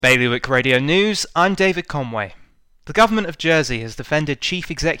Bailiwick Radio News, I'm David Conway. The government of Jersey has defended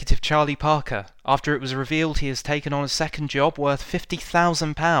Chief Executive Charlie Parker after it was revealed he has taken on a second job worth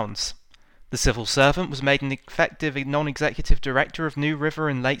 £50,000. The civil servant was made an effective non-executive director of New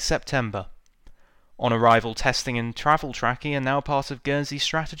River in late September. On-arrival testing and travel tracking are now part of Guernsey's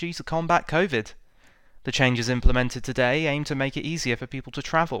strategy to combat COVID. The changes implemented today aim to make it easier for people to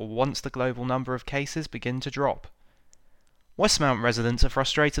travel once the global number of cases begin to drop. Westmount residents are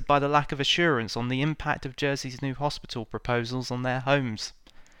frustrated by the lack of assurance on the impact of Jersey's new hospital proposals on their homes.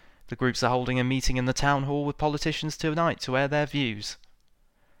 The groups are holding a meeting in the town hall with politicians tonight to air their views.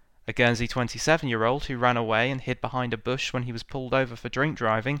 A Guernsey 27-year-old who ran away and hid behind a bush when he was pulled over for drink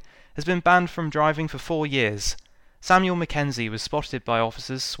driving has been banned from driving for 4 years. Samuel Mackenzie was spotted by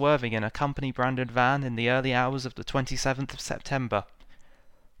officers swerving in a company-branded van in the early hours of the 27th of September.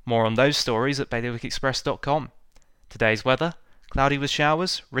 More on those stories at bailiwickexpress.com. Today's weather: cloudy with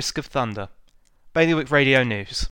showers, risk of thunder. Bailiwick Radio News.